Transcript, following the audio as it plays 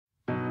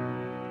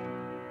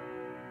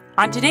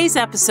On today's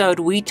episode,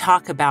 we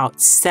talk about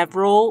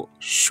several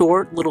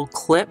short little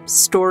clip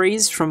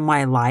stories from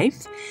my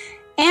life,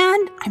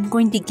 and I'm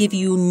going to give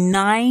you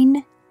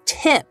 9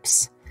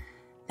 tips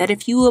that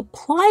if you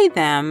apply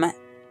them,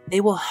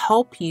 they will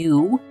help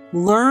you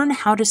learn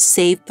how to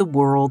save the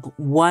world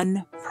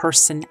one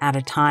person at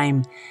a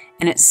time.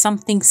 And it's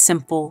something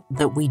simple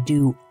that we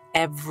do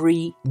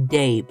every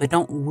day, but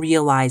don't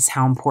realize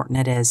how important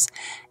it is.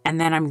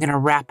 And then I'm going to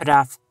wrap it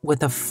up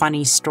with a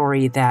funny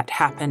story that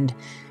happened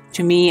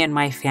to me and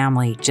my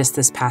family just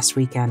this past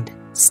weekend.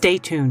 Stay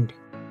tuned.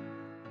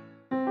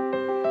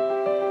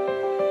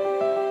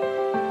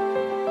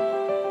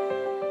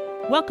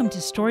 Welcome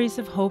to Stories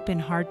of Hope in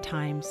Hard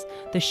Times,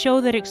 the show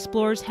that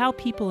explores how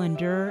people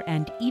endure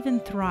and even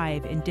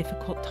thrive in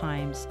difficult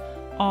times,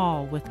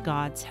 all with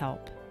God's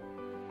help.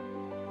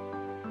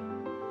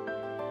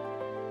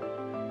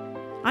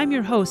 I'm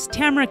your host,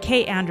 Tamara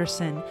K.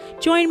 Anderson.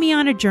 Join me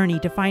on a journey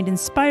to find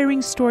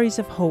inspiring stories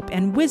of hope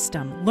and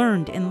wisdom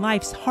learned in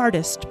life's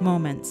hardest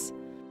moments.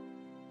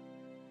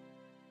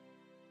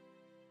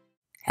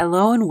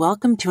 Hello and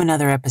welcome to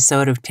another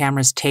episode of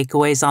Tamara's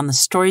Takeaways on the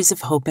Stories of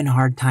Hope in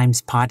Hard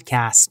Times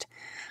podcast.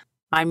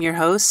 I'm your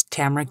host,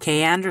 Tamara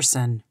K.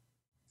 Anderson.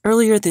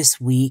 Earlier this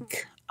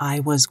week,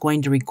 I was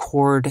going to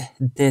record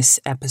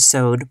this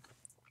episode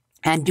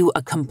and do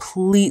a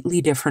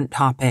completely different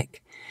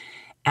topic.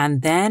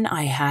 And then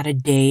I had a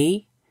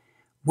day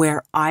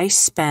where I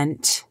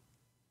spent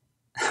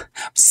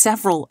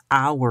several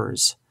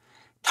hours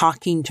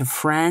talking to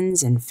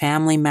friends and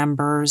family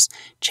members,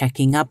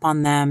 checking up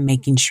on them,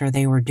 making sure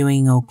they were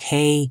doing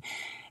okay.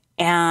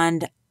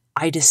 And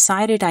I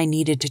decided I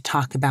needed to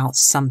talk about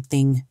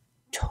something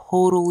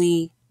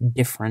totally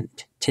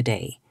different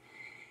today.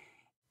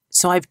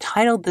 So I've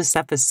titled this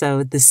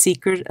episode, The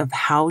Secret of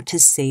How to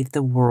Save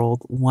the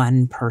World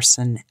One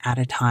Person at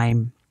a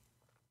Time.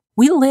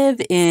 We live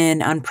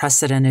in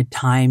unprecedented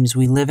times.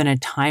 We live in a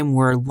time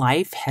where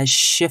life has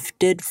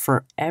shifted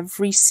for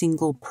every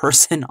single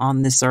person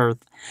on this earth.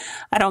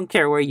 I don't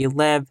care where you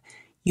live,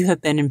 you have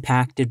been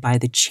impacted by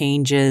the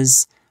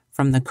changes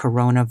from the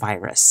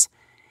coronavirus.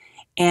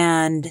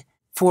 And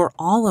for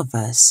all of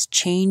us,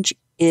 change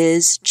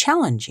is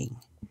challenging.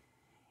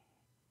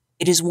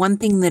 It is one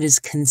thing that is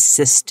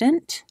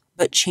consistent,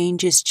 but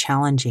change is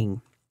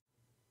challenging.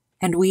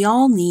 And we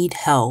all need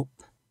help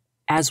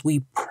as we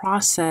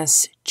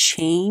process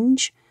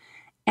change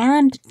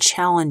and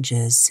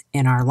challenges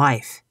in our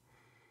life.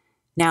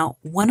 Now,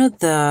 one of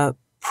the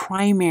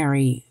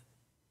primary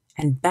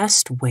and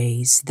best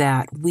ways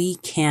that we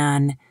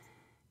can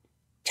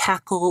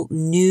tackle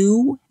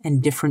new and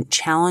different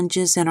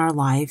challenges in our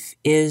life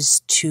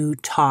is to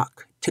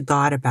talk to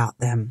God about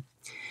them.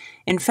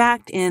 In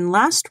fact, in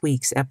last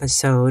week's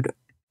episode,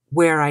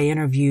 where I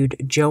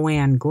interviewed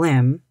Joanne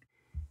Glim,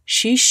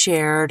 she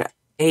shared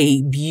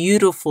a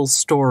beautiful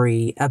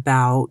story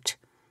about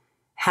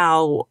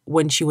how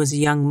when she was a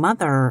young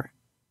mother,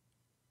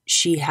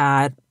 she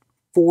had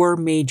 4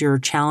 major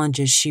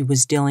challenges she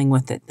was dealing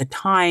with at the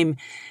time.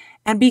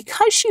 And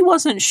because she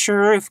wasn't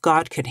sure if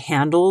God could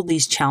handle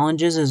these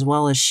challenges as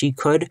well as she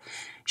could,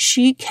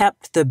 she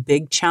kept the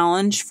big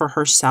challenge for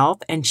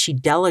herself and she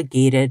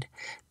delegated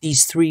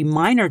these 3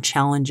 minor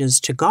challenges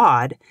to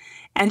God.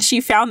 And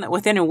she found that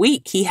within a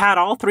week, he had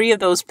all 3 of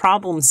those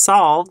problems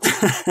solved.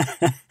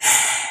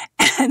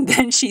 And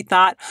then she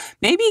thought,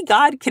 maybe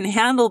God can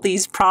handle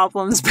these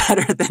problems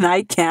better than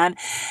I can.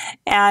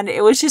 And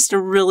it was just a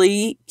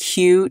really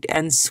cute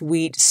and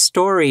sweet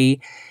story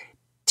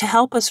to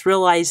help us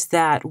realize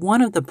that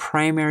one of the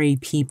primary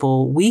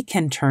people we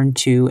can turn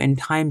to in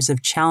times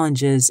of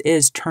challenges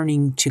is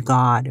turning to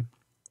God.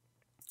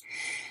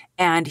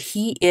 And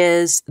he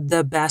is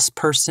the best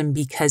person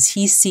because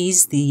he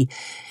sees the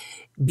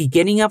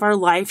beginning of our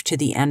life to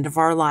the end of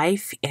our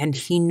life, and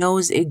he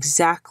knows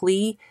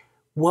exactly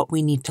what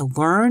we need to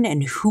learn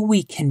and who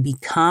we can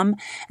become.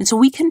 And so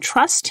we can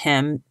trust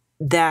him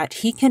that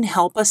he can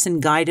help us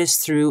and guide us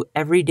through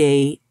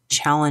everyday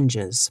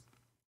challenges.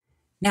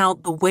 Now,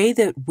 the way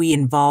that we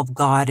involve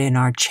God in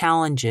our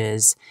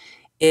challenges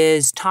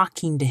is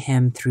talking to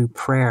him through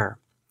prayer.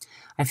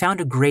 I found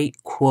a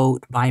great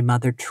quote by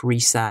Mother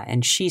Teresa,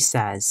 and she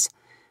says,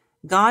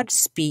 "God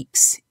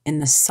speaks in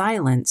the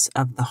silence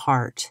of the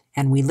heart,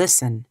 and we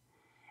listen.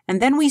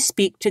 And then we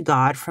speak to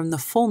God from the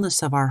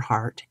fullness of our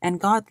heart,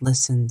 and God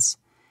listens.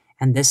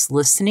 And this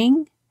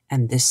listening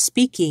and this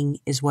speaking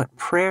is what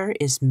prayer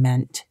is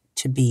meant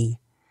to be."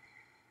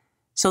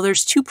 So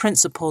there's 2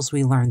 principles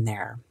we learn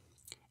there,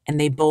 and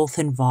they both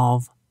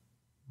involve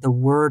the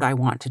word I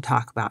want to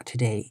talk about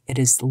today. It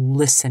is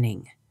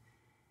listening.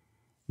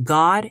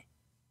 God,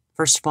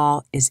 first of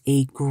all, is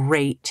a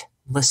great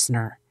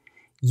listener.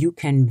 You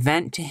can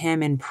vent to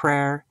him in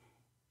prayer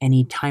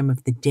any time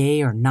of the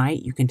day or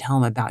night. You can tell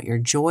him about your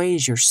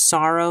joys, your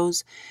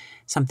sorrows,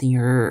 something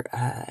you're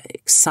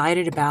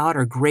excited about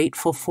or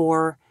grateful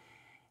for.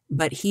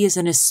 But he is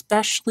an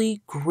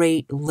especially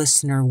great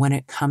listener when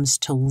it comes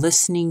to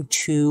listening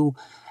to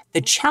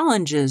the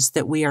challenges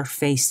that we are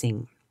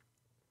facing.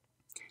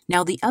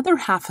 Now, the other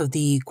half of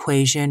the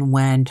equation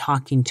when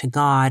talking to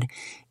God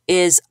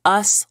is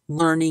us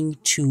learning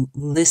to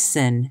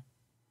listen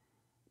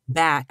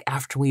back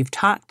after we've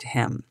talked to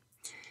Him.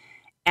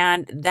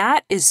 And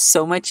that is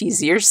so much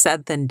easier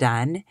said than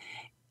done,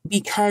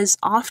 because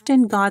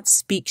often God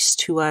speaks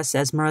to us,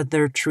 as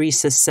Mother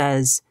Teresa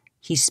says,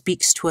 He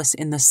speaks to us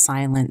in the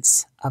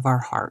silence of our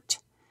heart.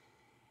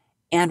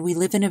 And we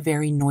live in a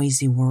very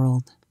noisy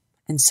world.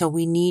 And so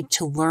we need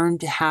to learn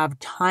to have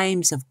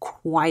times of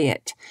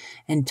quiet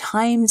and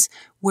times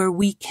where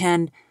we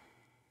can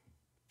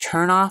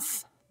turn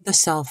off the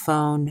cell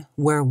phone,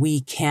 where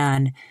we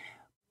can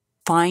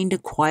find a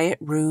quiet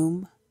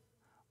room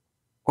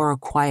or a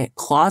quiet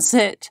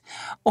closet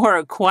or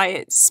a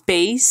quiet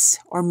space,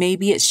 or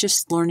maybe it's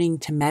just learning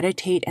to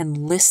meditate and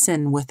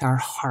listen with our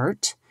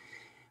heart,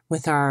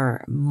 with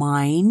our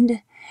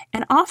mind.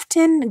 And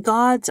often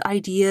God's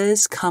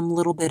ideas come a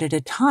little bit at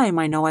a time.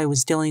 I know I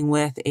was dealing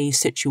with a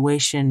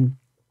situation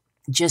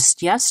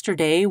just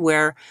yesterday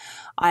where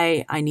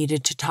I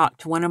needed to talk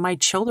to one of my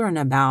children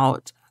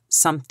about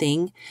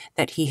something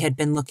that he had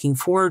been looking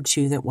forward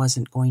to that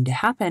wasn't going to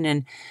happen.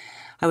 And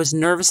I was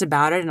nervous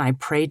about it, and I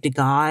prayed to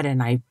God,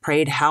 and I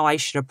prayed how I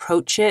should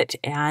approach it.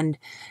 And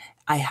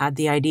I had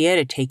the idea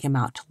to take him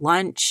out to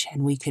lunch,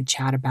 and we could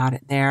chat about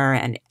it there.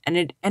 And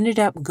it ended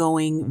up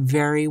going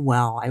very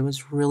well. I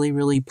was really,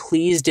 really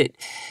pleased.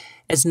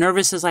 As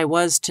nervous as I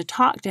was to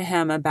talk to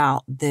him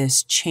about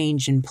this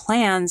change in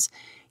plans,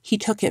 he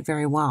took it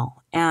very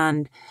well.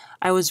 And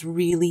I was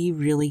really,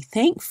 really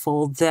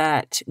thankful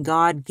that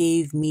God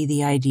gave me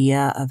the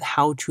idea of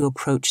how to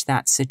approach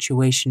that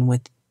situation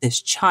with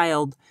this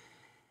child,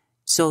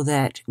 so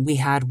that we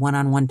had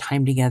one-on-one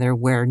time together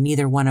where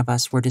neither one of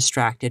us were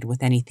distracted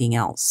with anything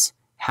else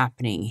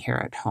happening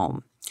here at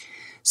home.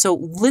 So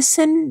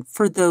listen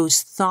for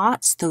those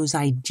thoughts, those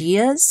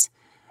ideas.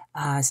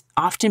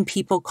 Often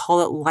people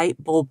call it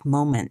light bulb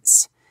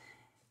moments.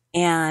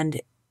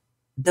 And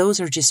those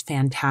are just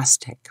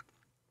fantastic.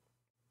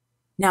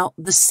 Now,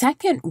 the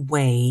second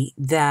way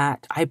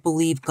that I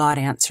believe God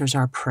answers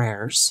our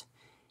prayers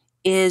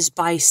is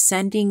by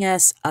sending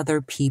us other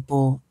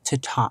people to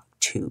talk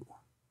to.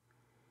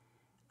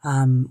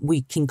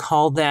 We can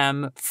call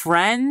them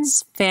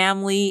friends,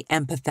 family,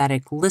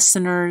 empathetic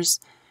listeners,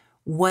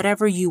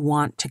 whatever you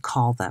want to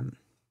call them.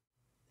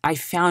 I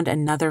found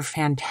another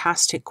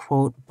fantastic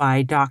quote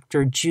by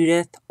Dr.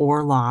 Judith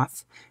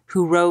Orloff,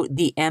 who wrote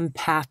The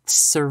Empath's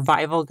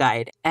Survival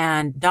Guide.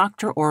 And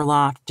Dr.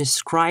 Orloff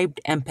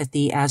described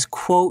empathy as,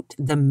 quote,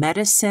 the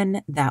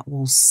medicine that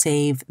will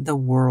save the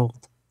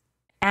world.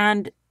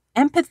 And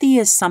empathy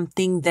is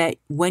something that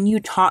when you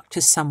talk to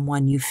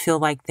someone, you feel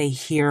like they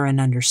hear and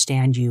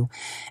understand you.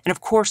 And of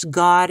course,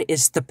 God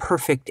is the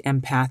perfect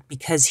empath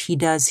because He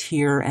does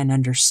hear and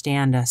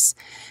understand us.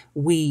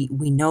 We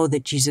know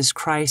that Jesus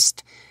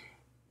Christ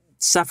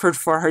suffered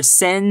for our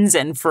sins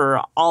and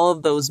for all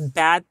of those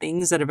bad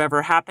things that have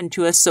ever happened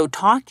to us. So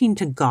talking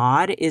to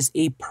God is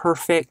a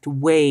perfect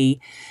way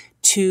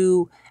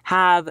to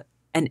have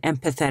an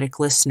empathetic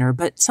listener,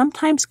 but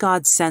sometimes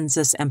God sends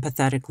us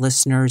empathetic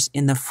listeners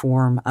in the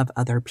form of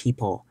other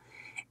people.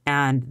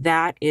 And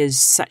that is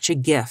such a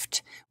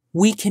gift.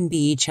 We can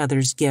be each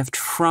other's gift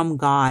from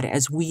God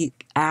as we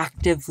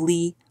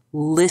actively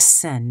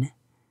listen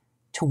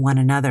to one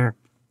another.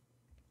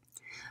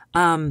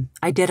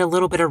 I did a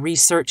little bit of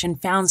research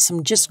and found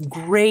some just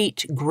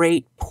great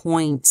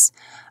points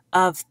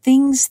of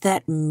things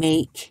that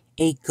make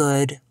a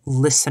good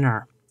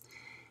listener.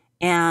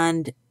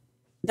 And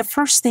the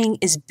first thing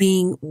is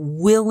being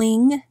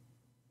willing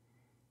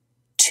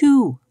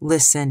to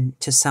listen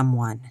to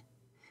someone,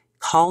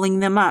 calling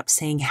them up,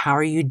 saying, how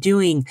are you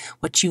doing?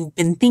 What you've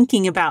been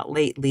thinking about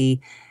lately?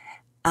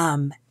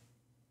 And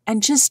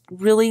just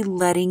really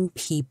letting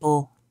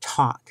people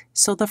talk.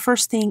 So the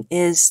first thing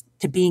is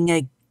to being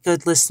a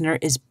good listener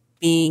is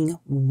being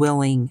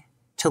willing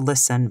to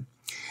listen.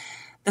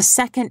 The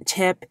second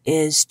tip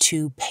is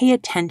to pay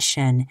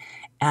attention,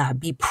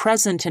 be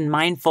present and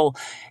mindful.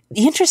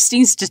 The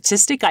interesting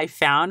statistic I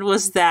found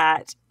was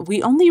that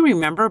we only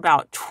remember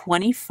about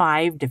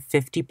 25 to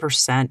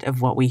 50%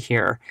 of what we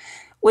hear,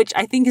 which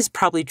I think is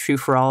probably true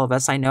for all of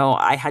us. I know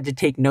I had to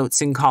take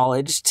notes in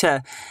college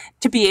to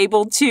be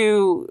able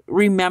to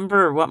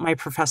remember what my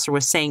professor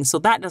was saying. So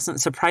that doesn't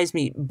surprise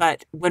me.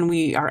 But when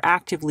we are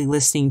actively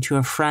listening to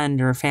a friend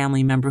or a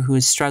family member who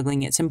is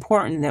struggling, it's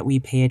important that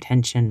we pay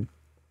attention.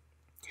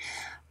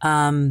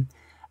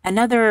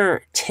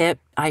 Another tip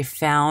I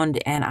found,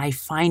 and I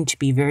find to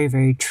be very,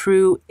 very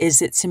true,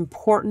 is it's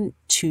important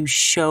to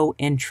show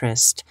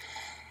interest.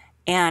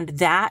 And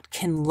that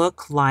can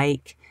look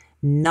like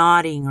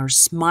nodding or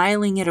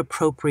smiling at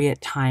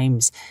appropriate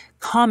times,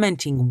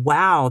 commenting,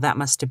 wow, that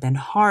must have been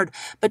hard,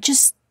 but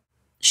just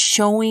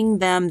showing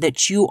them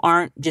that you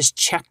aren't just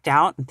checked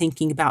out and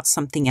thinking about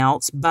something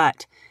else,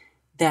 but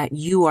that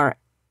you are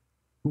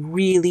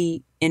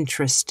really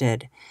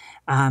interested.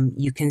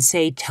 You can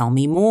say, tell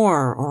me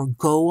more, or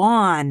go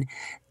on.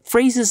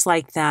 Phrases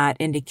like that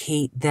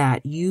indicate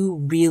that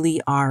you really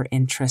are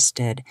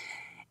interested.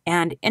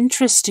 And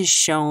interest is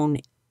shown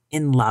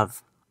in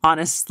love.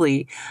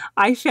 Honestly,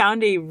 I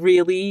found a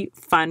really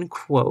fun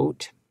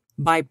quote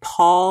by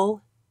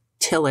Paul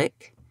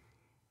Tillich,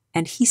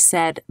 and he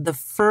said, "The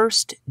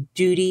first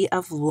duty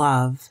of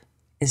love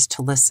is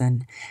to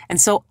listen." And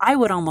so I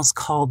would almost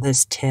call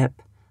this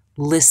tip,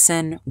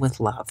 listen with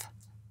love,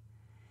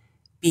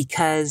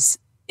 because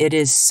it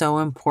is so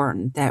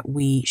important that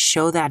we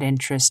show that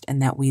interest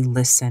and that we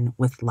listen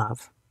with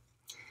love.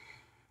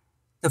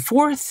 The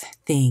fourth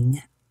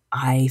thing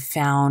I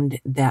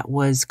found that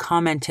was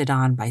commented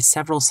on by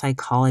several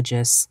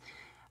psychologists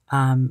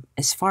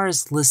as far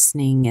as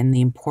listening and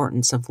the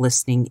importance of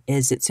listening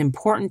is it's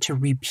important to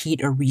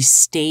repeat or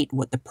restate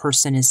what the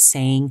person is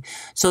saying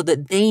so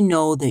that they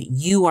know that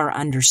you are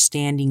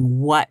understanding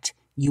what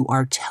you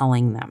are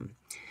telling them.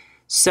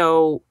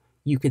 So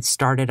you could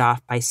start it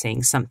off by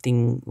saying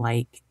something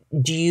like,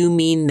 "Do you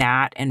mean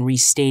that?" and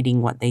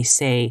restating what they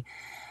say.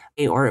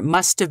 Or "It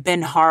must have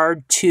been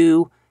hard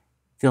to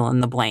fill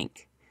in the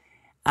blank.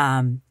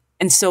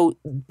 And so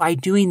by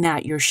doing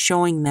that, you're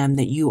showing them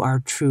that you are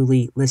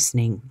truly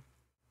listening.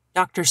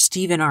 Dr.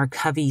 Stephen R.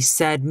 Covey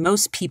said,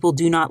 "Most people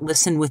do not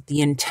listen with the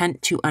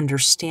intent to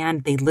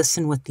understand. They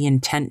listen with the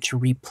intent to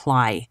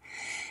reply."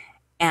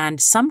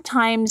 And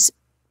sometimes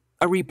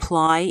a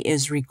reply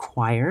is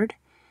required,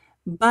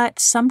 but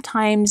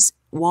sometimes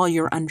while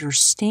you're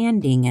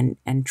understanding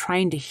and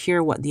trying to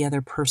hear what the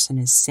other person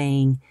is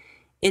saying,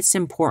 it's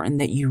important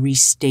that you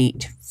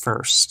restate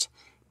first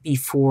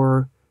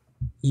before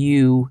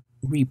you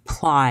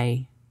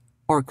reply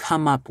or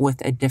come up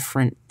with a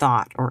different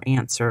thought or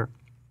answer.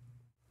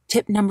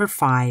 Tip number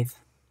 5,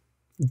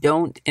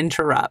 don't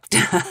interrupt.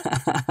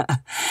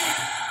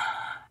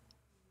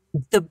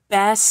 The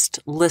best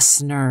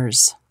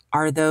listeners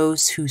are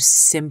those who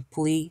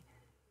simply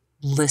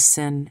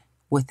listen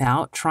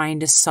without trying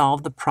to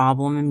solve the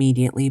problem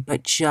immediately,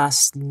 but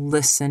just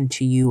listen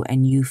to you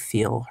and you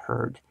feel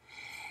heard.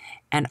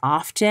 And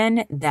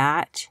often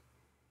that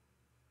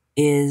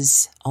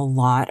is a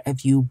lot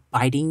of you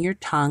biting your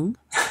tongue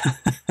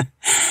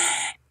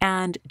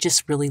and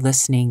just really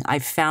listening.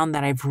 I've found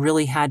that I've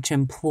really had to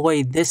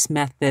employ this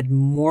method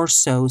more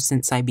so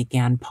since I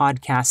began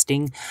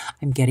podcasting.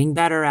 I'm getting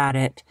better at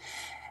it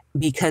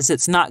because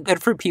it's not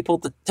good for people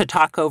to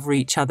talk over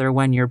each other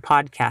when you're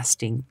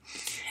podcasting.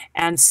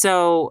 And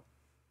so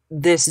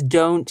this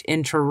don't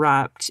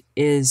interrupt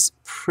is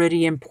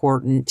pretty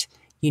important.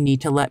 You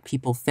need to let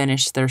people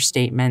finish their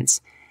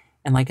statements.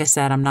 And like I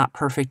said, I'm not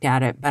perfect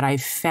at it, but I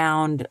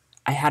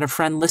had a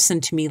friend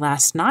listen to me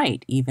last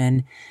night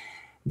even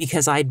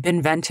because I'd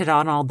been vented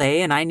on all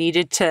day and I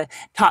needed to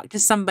talk to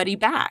somebody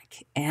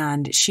back.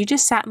 And she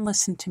just sat and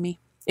listened to me.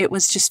 It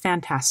was just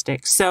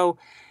fantastic. So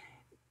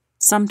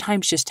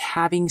sometimes just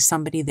having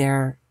somebody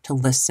there to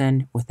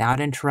listen without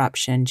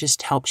interruption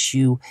just helps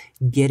you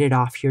get it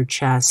off your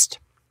chest.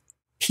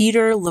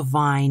 Peter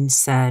Levine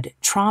said,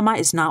 "Trauma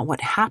is not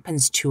what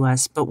happens to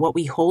us, but what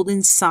we hold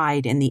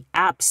inside in the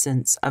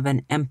absence of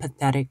an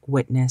empathetic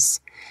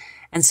witness."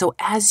 And so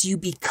as you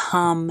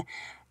become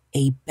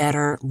a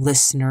better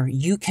listener,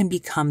 you can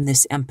become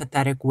this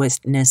empathetic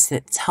witness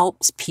that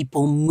helps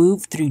people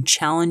move through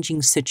challenging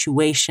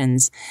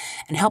situations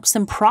and helps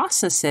them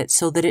process it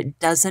so that it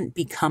doesn't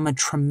become a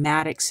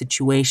traumatic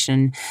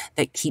situation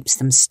that keeps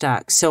them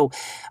stuck. So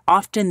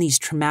often these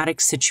traumatic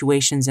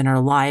situations in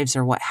our lives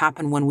are what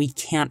happen when we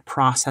can't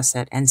process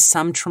it. And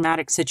some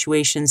traumatic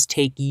situations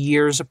take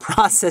years of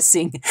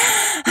processing.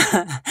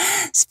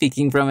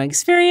 Speaking from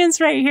experience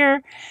right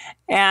here.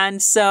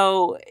 And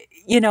so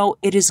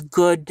it is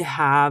good to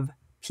have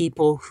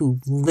people who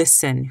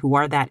listen, who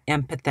are that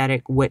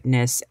empathetic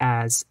witness,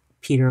 as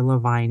Peter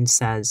Levine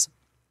says.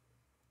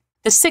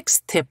 The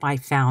 6th tip I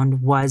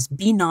found was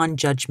be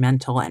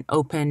non-judgmental and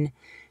open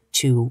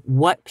to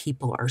what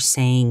people are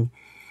saying.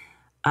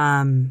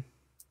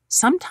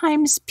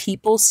 Sometimes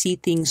people see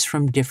things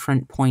from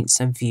different points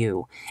of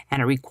view,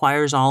 and it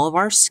requires all of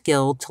our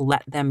skill to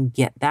let them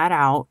get that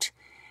out.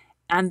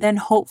 And then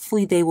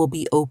hopefully they will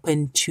be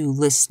open to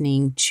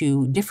listening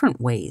to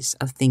different ways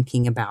of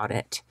thinking about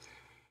it.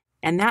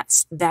 And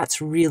that's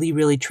really,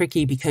 really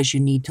tricky because you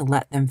need to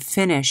let them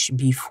finish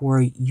before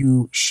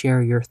you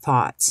share your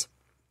thoughts.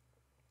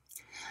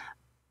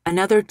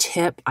 Another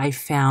tip I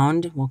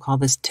found, we'll call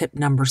this tip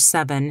number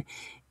 7,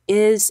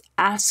 is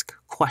ask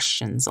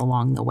questions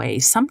along the way.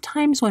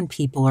 Sometimes when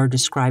people are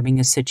describing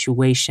a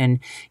situation,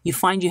 you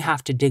find you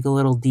have to dig a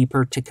little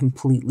deeper to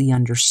completely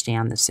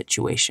understand the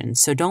situation.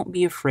 So don't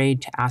be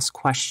afraid to ask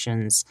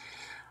questions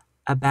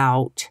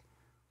about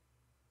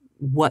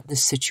what the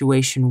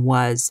situation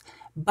was,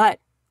 but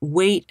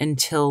wait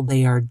until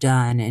they are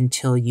done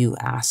until you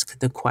ask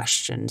the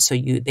question. So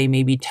they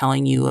may be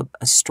telling you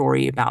a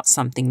story about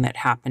something that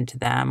happened to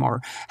them or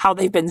how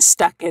they've been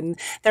stuck in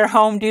their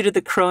home due to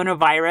the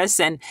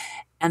coronavirus.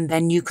 And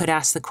then you could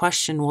ask the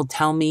question, well,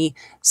 tell me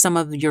some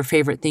of your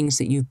favorite things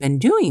that you've been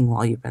doing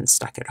while you've been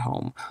stuck at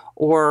home.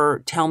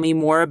 Or tell me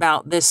more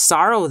about this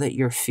sorrow that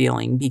you're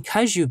feeling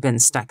because you've been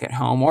stuck at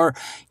home. Or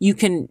you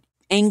can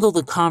angle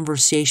the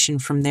conversation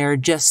from there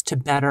just to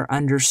better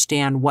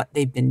understand what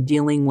they've been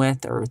dealing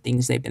with or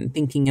things they've been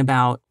thinking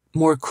about.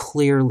 more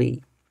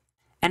clearly.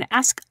 And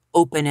ask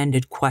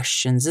open-ended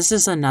questions. This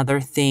is another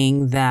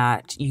thing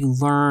that you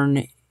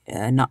learn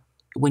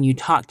when you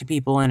talk to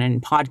people and in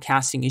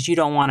podcasting is you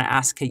don't want to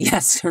ask a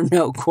yes or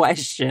no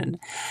question.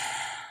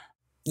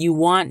 You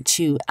want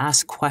to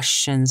ask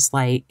questions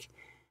like,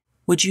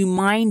 would you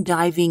mind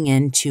diving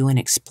into and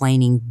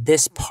explaining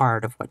this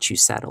part of what you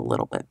said a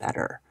little bit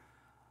better?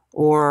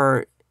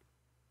 Or,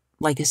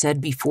 like I said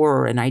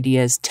before, an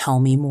idea is tell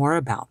me more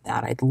about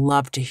that. I'd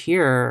love to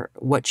hear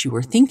what you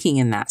were thinking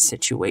in that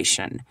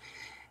situation.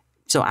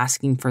 So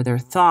asking for their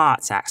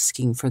thoughts,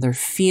 asking for their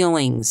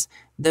feelings,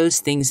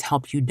 those things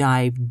help you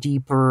dive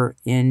deeper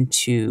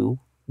into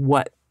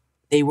what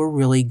they were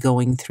really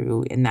going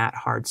through in that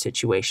hard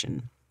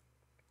situation.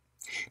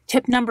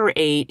 Tip number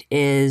 8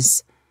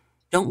 is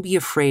don't be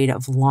afraid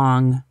of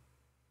long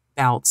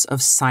bouts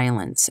of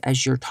silence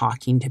as you're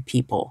talking to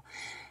people.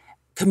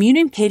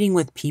 Communicating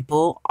with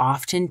people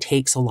often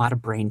takes a lot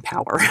of brain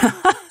power,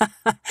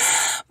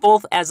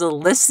 both as a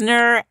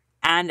listener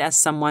and as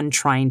someone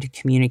trying to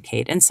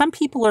communicate. And some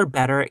people are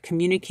better at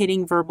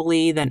communicating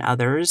verbally than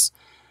others.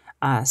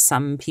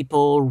 Some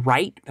people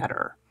write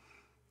better.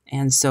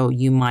 And so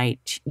you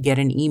might get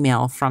an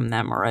email from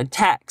them or a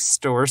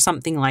text or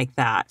something like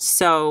that.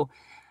 So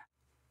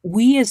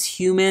we as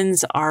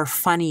humans are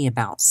funny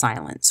about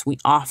silence. We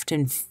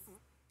often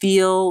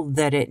feel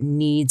that it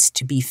needs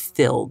to be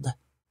filled.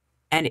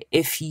 And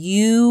if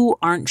you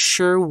aren't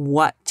sure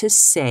what to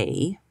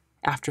say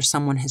after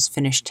someone has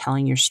finished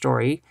telling your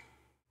story,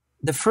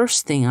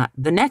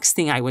 the next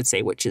thing I would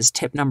say, which is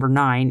tip number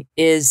 9,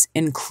 is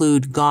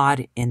include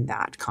God in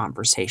that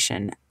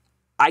conversation.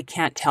 I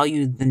can't tell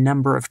you the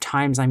number of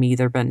times I'm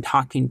either been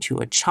talking to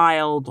a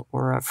child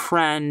or a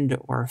friend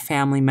or a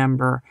family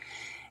member,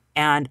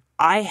 and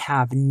I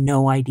have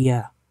no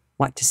idea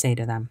what to say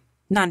to them.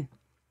 None.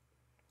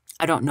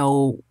 I don't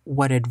know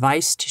what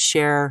advice to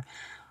share.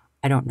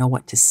 I don't know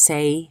what to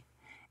say.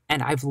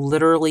 And I've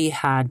literally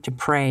had to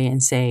pray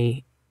and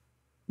say,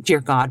 dear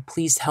God,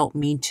 please help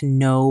me to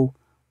know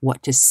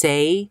what to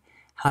say,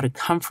 how to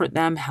comfort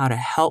them, how to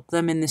help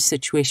them in this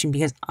situation,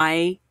 because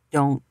I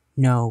don't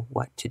know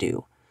what to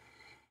do.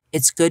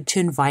 It's good to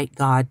invite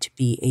God to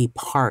be a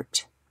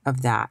part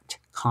of that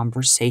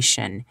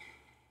conversation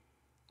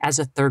as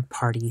a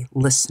third-party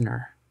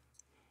listener,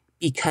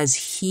 because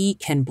he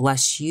can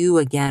bless you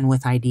again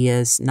with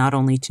ideas, not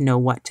only to know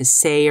what to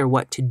say or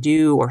what to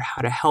do or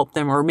how to help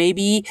them, or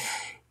maybe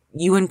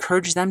you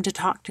encourage them to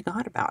talk to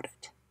God about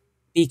it,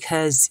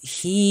 because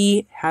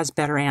he has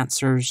better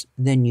answers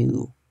than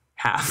you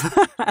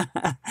have.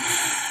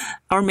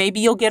 Or maybe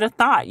you'll get a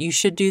thought, you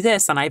should do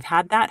this. And I've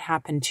had that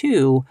happen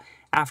too,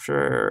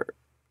 after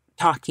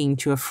talking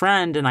to a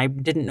friend and I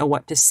didn't know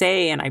what to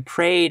say and I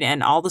prayed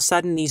and all of a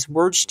sudden these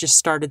words just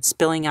started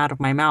spilling out of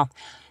my mouth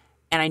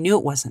and I knew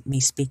it wasn't me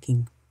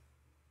speaking.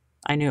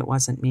 I knew it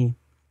wasn't me.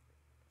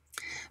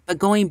 But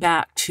going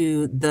back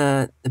to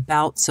the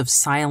bouts of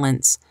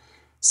silence,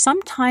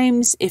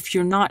 sometimes if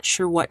you're not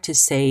sure what to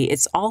say,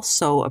 it's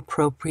also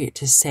appropriate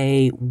to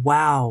say,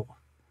 wow,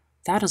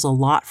 that is a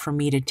lot for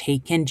me to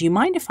take in. Do you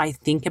mind if I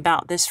think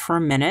about this for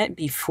a minute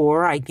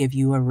before I give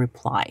you a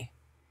reply?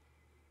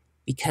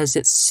 Because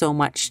it's so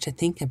much to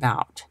think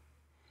about.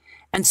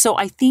 And so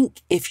I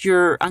think if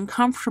you're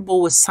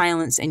uncomfortable with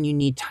silence and you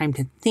need time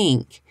to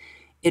think,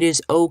 it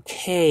is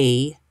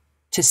okay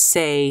to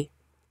say,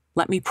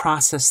 let me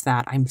process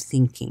that, I'm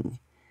thinking.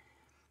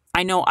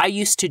 I know I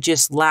used to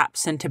just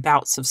lapse into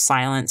bouts of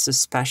silence,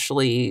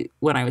 especially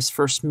when I was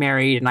first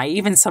married. And I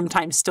even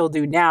sometimes still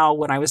do now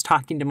when I was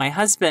talking to my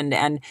husband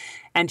and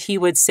he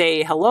would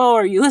say, hello,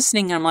 are you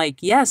listening? And I'm like,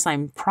 yes,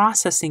 I'm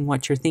processing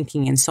what you're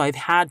thinking. And so I've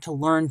had to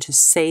learn to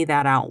say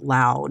that out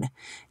loud,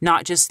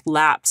 not just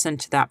lapse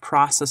into that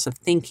process of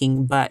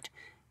thinking, but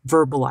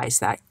verbalize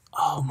that.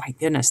 Oh my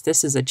goodness,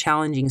 this is a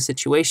challenging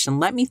situation.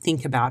 Let me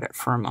think about it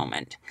for a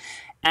moment.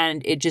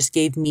 And it just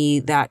gave me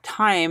that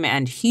time.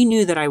 And he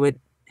knew that I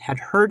had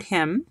heard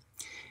him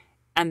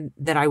and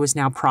that I was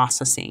now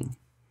processing,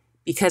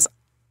 because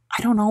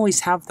I don't always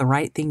have the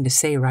right thing to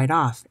say right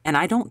off. And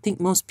I don't think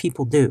most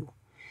people do.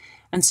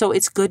 And so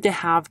it's good to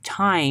have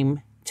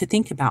time to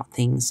think about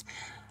things.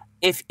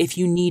 If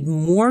you need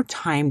more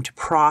time to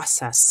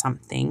process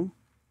something,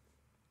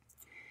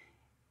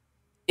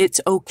 it's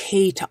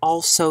okay to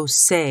also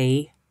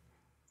say,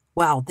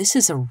 wow, this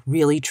is a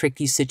really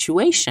tricky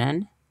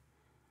situation.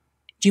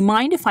 Do you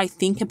mind if I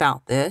think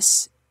about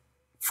this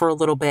for a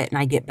little bit and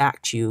I get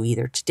back to you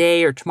either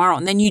today or tomorrow?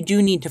 And then you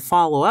do need to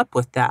follow up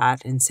with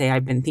that and say,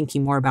 I've been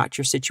thinking more about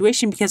your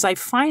situation, because I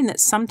find that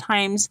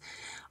sometimes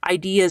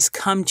ideas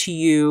come to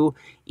you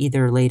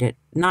either late at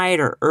night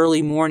or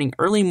early morning.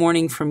 Early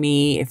morning for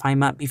me, if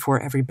I'm up before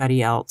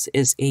everybody else,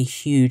 is a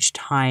huge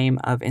time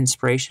of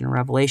inspiration and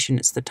revelation.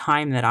 It's the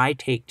time that I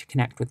take to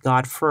connect with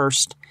God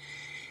first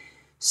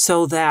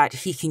so that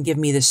he can give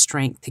me the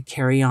strength to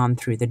carry on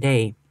through the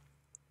day.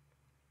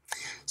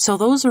 So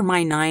those are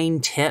my 9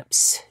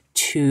 tips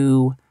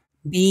to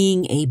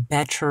being a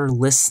better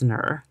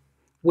listener,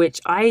 which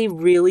I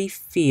really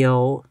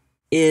feel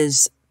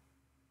is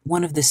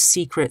one of the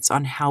secrets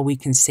on how we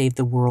can save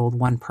the world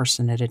one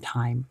person at a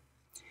time.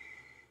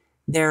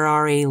 There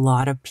are a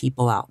lot of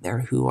people out there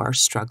who are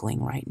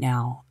struggling right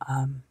now.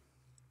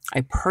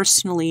 I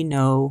personally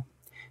know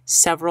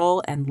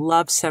several and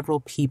love several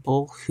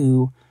people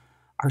who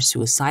are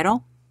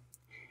suicidal.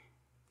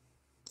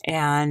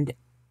 And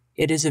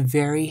it is a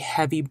very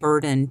heavy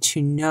burden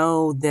to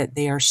know that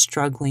they are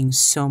struggling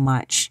so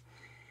much.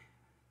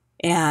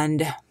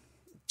 And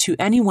to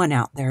anyone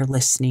out there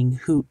listening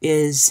who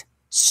is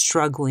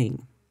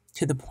struggling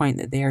to the point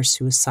that they are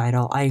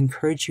suicidal, I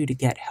encourage you to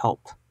get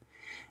help.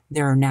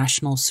 There are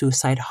national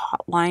suicide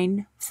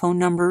hotline phone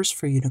numbers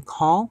for you to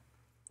call.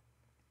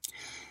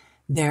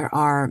 There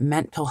are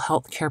mental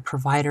health care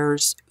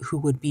providers who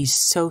would be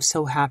so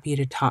happy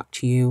to talk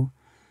to you.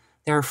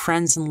 There are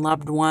friends and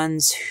loved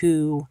ones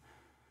who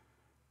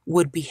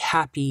would be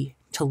happy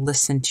to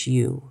listen to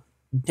you.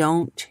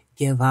 Don't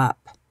give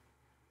up.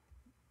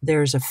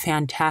 There's a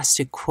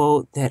fantastic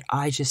quote that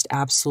I just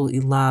absolutely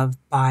love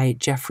by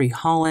Jeffrey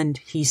Holland.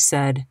 He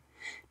said,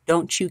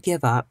 "Don't you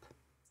give up.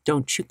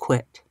 Don't you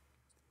quit.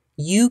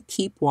 You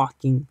keep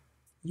walking.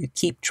 You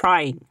keep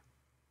trying.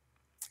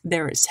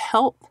 There is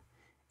help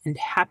and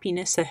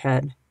happiness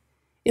ahead.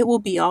 It will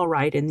be all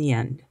right in the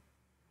end.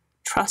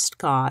 Trust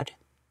God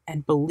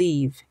and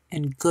believe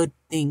in good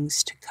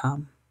things to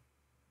come."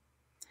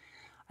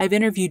 I've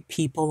interviewed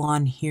people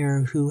on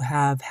here who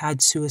have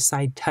had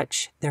suicide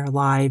touch their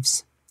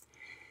lives,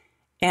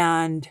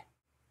 and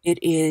it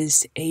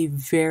is a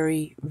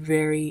very,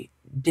 very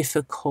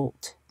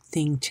difficult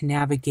thing to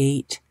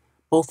navigate,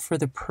 both for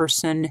the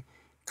person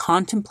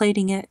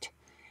contemplating it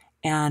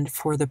and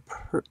for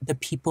the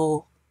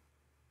people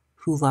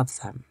who love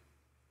them.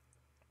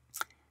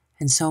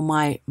 And so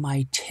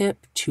my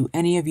tip to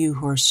any of you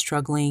who are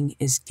struggling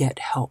is get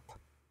help.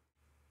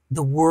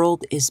 The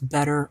world is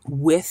better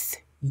with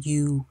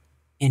you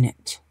in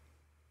it.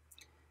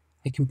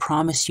 I can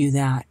promise you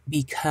that,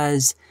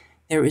 because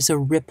there is a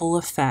ripple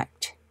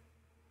effect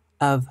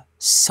of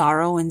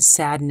sorrow and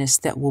sadness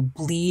that will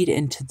bleed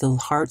into the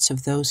hearts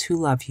of those who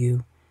love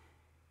you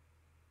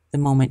the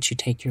moment you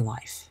take your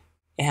life.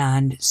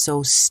 And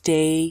so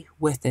stay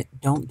with it.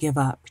 Don't give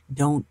up.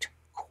 Don't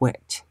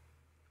quit.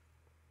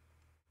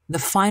 The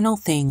final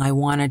thing I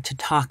wanted to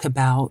talk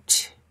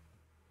about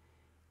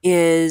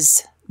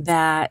is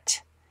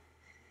that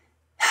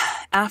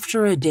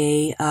after a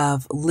day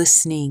of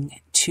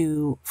listening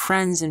to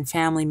friends and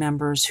family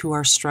members who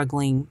are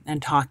struggling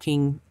and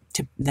talking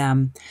to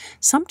them,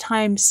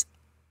 sometimes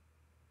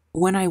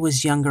when I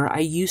was younger, I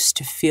used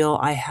to feel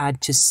I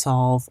had to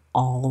solve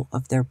all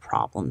of their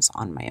problems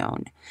on my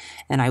own.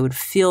 And I would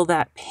feel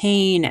that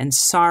pain and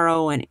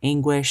sorrow and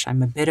anguish.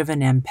 I'm a bit of an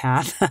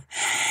empath.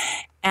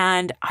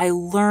 And I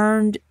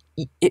learned,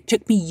 it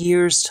took me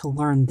years to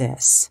learn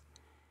this.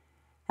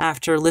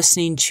 After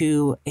listening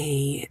to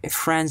a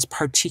friend's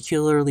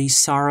particularly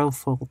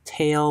sorrowful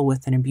tale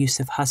with an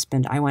abusive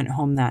husband, I went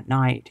home that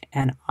night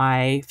and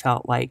I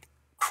felt like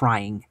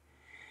crying.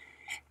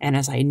 And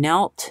as I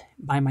knelt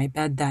by my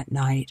bed that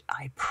night,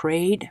 I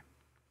prayed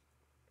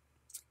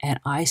and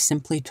I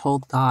simply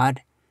told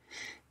God,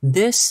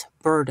 this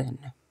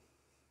burden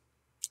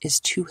is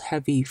too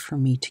heavy for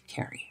me to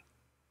carry.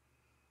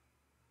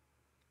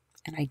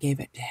 And I gave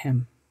it to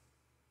him.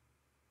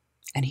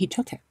 And he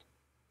took it.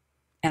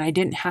 And I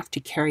didn't have to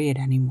carry it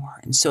anymore.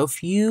 And so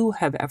if you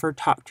have ever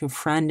talked to a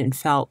friend and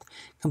felt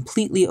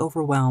completely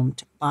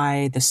overwhelmed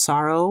by the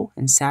sorrow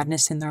and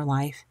sadness in their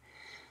life,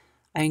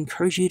 I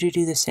encourage you to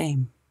do the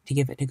same, to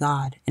give it to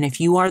God. And if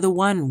you are the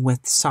one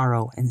with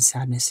sorrow and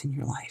sadness in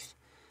your life,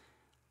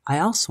 I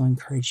also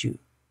encourage you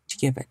to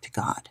give it to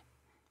God.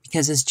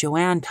 Because as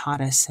Joanne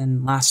taught us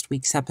in last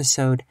week's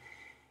episode,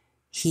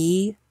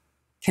 He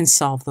can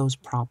solve those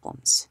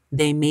problems.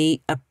 They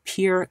may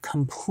appear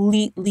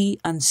completely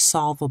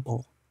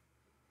unsolvable,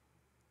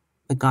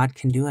 but God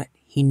can do it.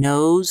 He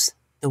knows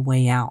the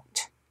way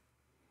out.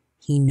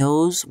 He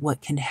knows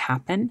what can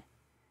happen,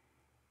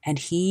 and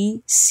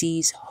He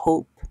sees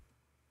hope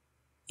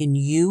in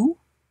you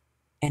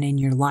and in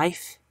your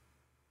life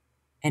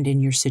and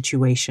in your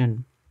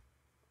situation.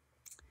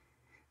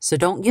 So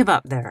don't give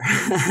up there.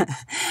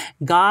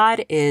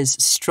 God is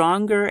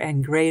stronger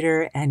and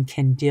greater and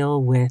can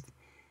deal with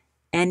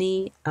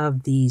any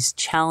of these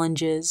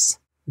challenges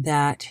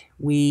that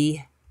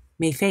we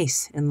may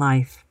face in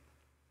life.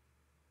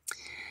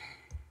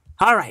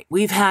 All right,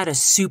 we've had a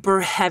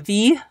super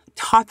heavy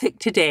topic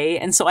today,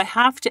 and so I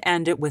have to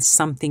end it with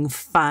something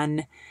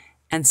fun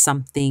and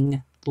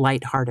something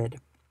lighthearted.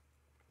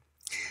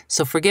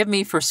 So forgive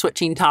me for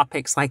switching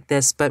topics like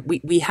this, but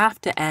we have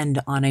to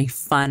end on a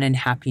fun and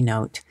happy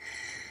note.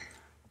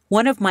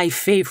 One of my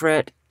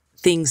favorite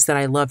things that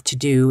I love to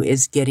do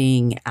is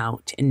getting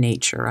out in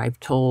nature. I've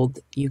told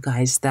you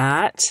guys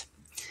that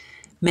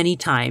many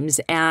times.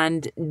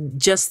 And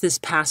just this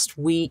past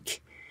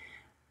week,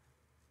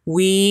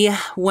 we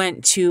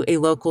went to a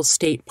local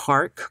state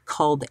park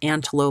called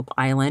Antelope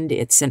Island.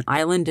 It's an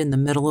island in the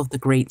middle of the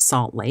Great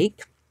Salt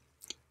Lake.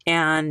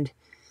 And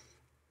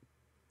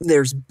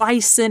there's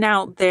bison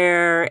out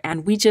there.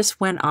 And we just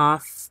went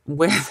off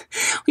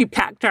we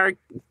packed our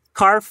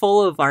car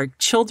full of our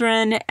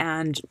children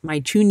and my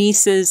 2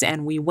 nieces,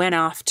 and we went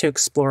off to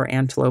explore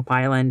Antelope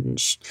Island.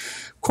 And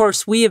of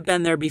course, we have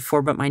been there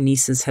before, but my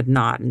nieces had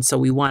not. And so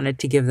we wanted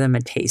to give them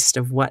a taste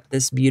of what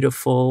this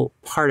beautiful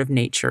part of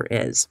nature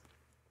is.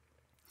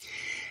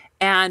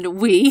 And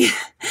we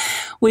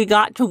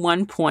got to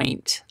one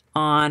point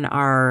on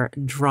our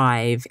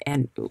drive,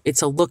 and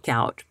it's a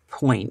lookout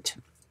point.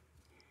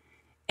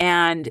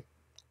 And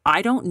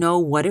I don't know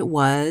what it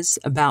was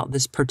about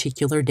this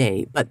particular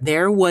day, but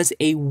there was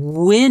a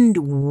wind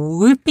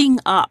whipping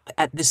up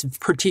at this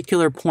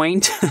particular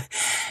point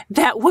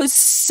that was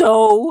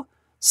so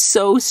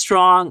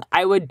strong.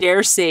 I would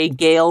dare say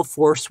gale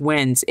force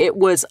winds. It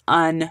was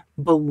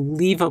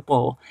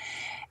unbelievable.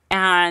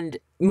 And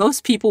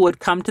most people would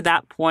come to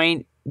that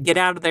point, get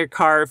out of their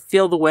car,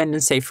 feel the wind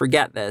and say,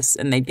 forget this.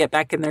 And they'd get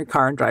back in their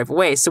car and drive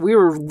away. So we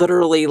were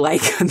literally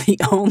like the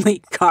only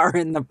car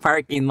in the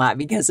parking lot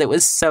because it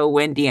was so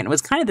windy, and it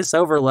was kind of this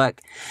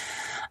overlook.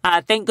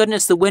 Thank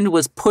goodness the wind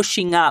was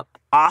pushing up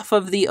off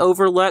of the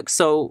overlook.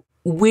 So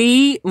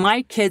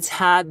my kids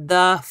had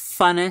the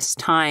funnest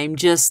time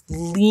just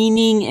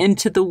leaning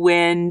into the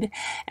wind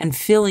and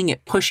feeling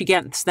it push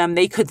against them.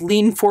 They could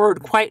lean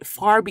forward quite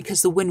far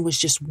because the wind was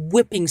just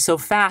whipping so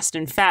fast.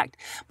 In fact,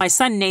 my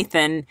son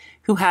Nathan,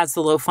 who has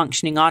the low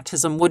functioning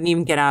autism, wouldn't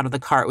even get out of the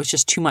car. It was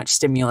just too much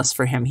stimulus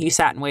for him. He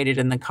sat and waited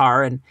in the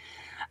car. And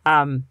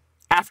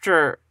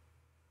after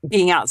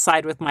being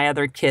outside with my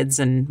other kids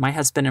and my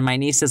husband and my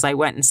nieces, I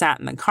went and sat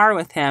in the car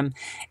with him,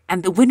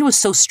 and the wind was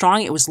so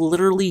strong, it was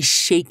literally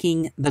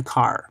shaking the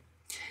car.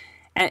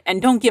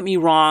 And don't get me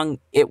wrong,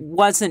 it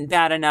wasn't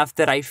bad enough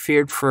that I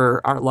feared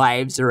for our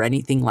lives or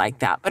anything like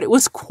that, but it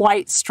was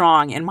quite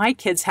strong, and my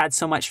kids had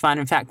so much fun.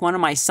 In fact, one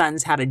of my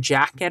sons had a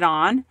jacket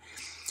on,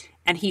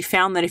 and he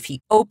found that if he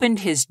opened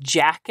his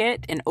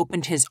jacket and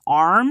opened his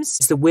arms,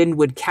 the wind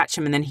would catch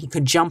him and then he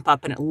could jump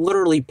up, and it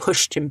literally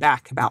pushed him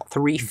back about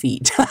 3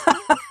 feet.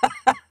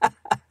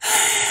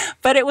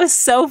 But it was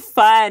so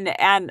fun.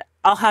 And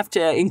I'll have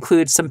to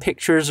include some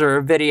pictures or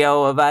a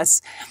video of us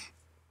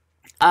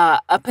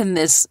up in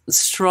this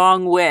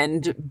strong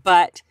wind.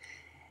 But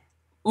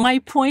my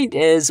point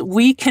is,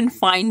 we can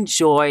find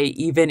joy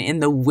even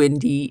in the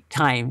windy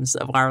times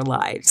of our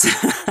lives.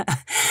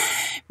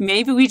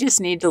 Maybe we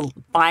just need to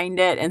find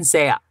it and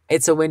say,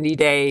 it's a windy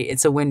day,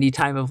 it's a windy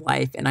time of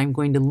life, and I'm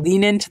going to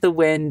lean into the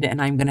wind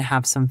and I'm going to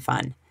have some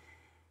fun.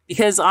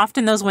 Because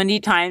often those windy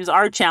times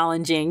are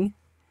challenging,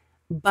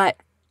 but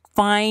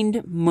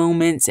find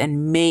moments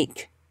and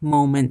make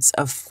moments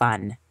of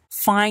fun.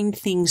 Find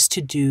things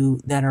to do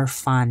that are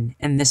fun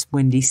in this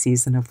windy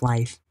season of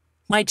life.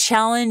 My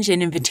challenge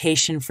and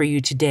invitation for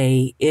you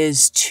today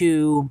is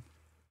to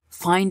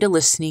find a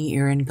listening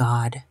ear in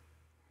God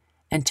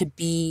and to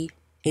be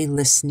a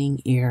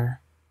listening ear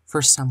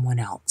for someone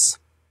else.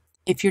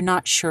 If you're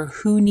not sure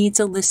who needs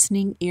a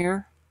listening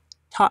ear,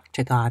 talk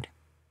to God.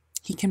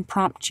 He can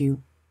prompt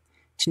you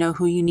to know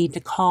who you need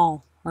to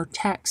call or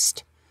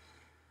text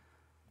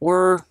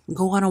or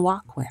go on a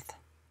walk with.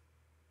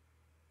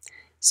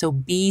 So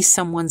be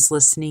someone's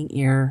listening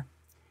ear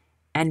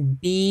and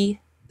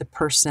be the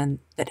person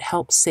that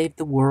helps save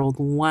the world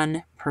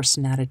one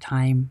person at a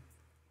time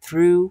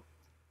through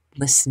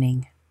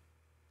listening.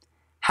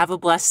 Have a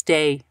blessed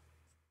day.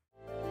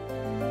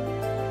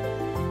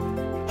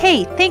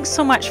 Hey, thanks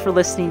so much for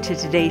listening to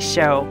today's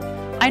show.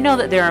 I know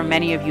that there are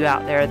many of you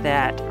out there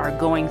that are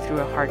going through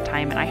a hard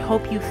time, and I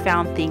hope you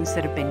found things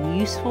that have been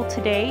useful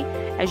today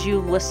as you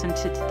listen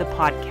to the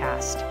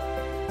podcast.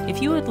 If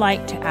you would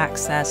like to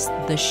access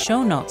the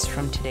show notes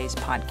from today's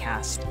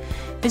podcast,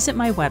 visit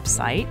my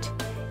website.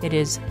 It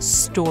is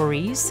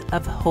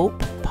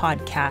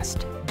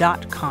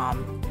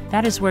storiesofhopepodcast.com.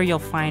 That is where you'll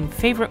find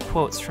favorite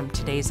quotes from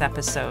today's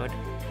episode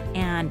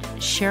and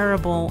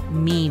shareable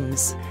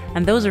memes.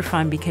 And those are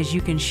fun because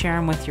you can share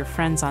them with your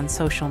friends on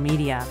social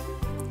media.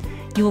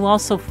 You will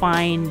also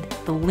find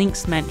the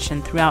links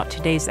mentioned throughout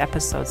today's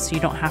episode, so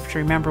you don't have to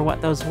remember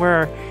what those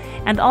were.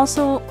 And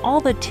also all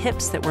the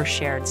tips that were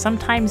shared.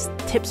 Sometimes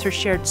tips are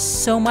shared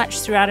so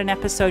much throughout an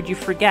episode you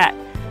forget.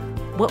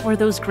 What were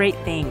those great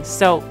things?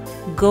 So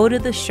go to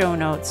the show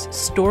notes,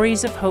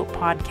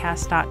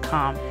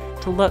 storiesofhopepodcast.com,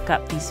 to look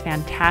up these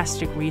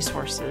fantastic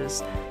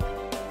resources.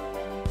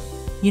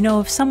 You know,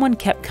 if someone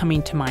kept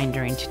coming to mind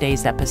during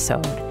today's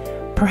episode,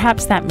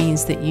 perhaps that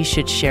means that you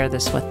should share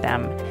this with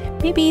them.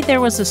 Maybe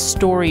there was a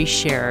story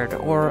shared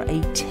or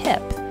a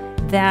tip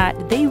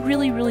that they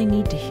really, really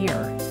need to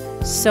hear.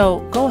 So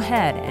go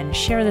ahead and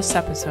share this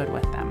episode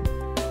with them.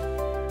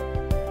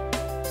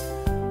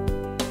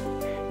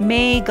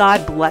 May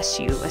God bless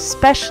you,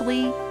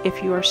 especially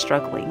if you are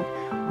struggling,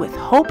 with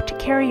hope to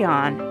carry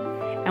on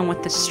and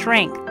with the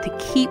strength to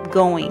keep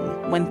going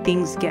when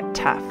things get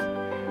tough.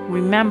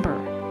 Remember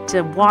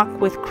to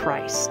walk with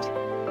Christ,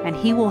 and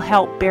He will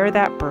help bear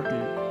that burden.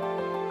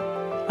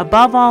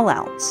 Above all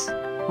else,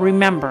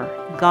 remember,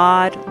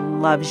 God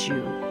loves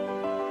you.